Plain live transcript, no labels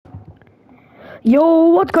Yo,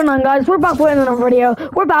 what's going on, guys? We're back with another video.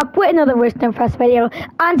 We're back with another Winterfest video.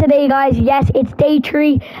 And today, guys, yes, it's day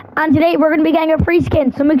 3. And today we're going to be getting a free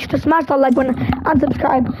skin. So make sure to smash that like button and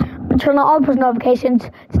subscribe. And turn on all post notifications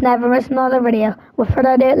to never miss another video. With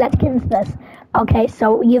further ado, let's get into this. Okay,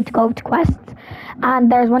 so you have to go up to quests.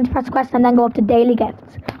 And there's Winterfest quest and then go up to daily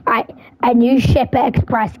gifts. Alright, a new Ship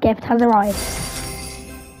Express gift has arrived.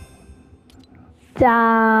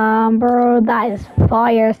 Damn, bro, that is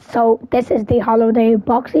fire. So this is the holiday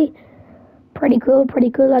boxy. Pretty cool,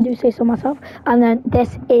 I do say so myself. And then this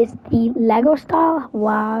is the Lego style.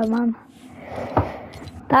 Wow, man,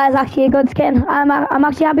 that is actually a good skin. I'm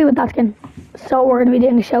actually happy with that skin. So we're gonna be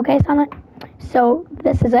doing a showcase on it. So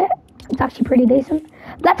this is it. It's actually pretty decent.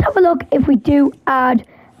 Let's have a look if we do add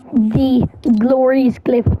the glorious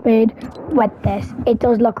glyph bid with this. It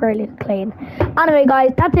does look really clean. Anyway,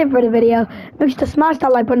 guys, that's it for the video. Make sure to smash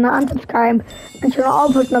that like button and subscribe and turn on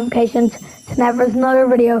all post notifications to never miss another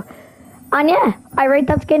video. And yeah, I rate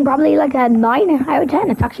that skin probably like a 9 out of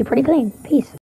 10. It's actually pretty clean. Peace.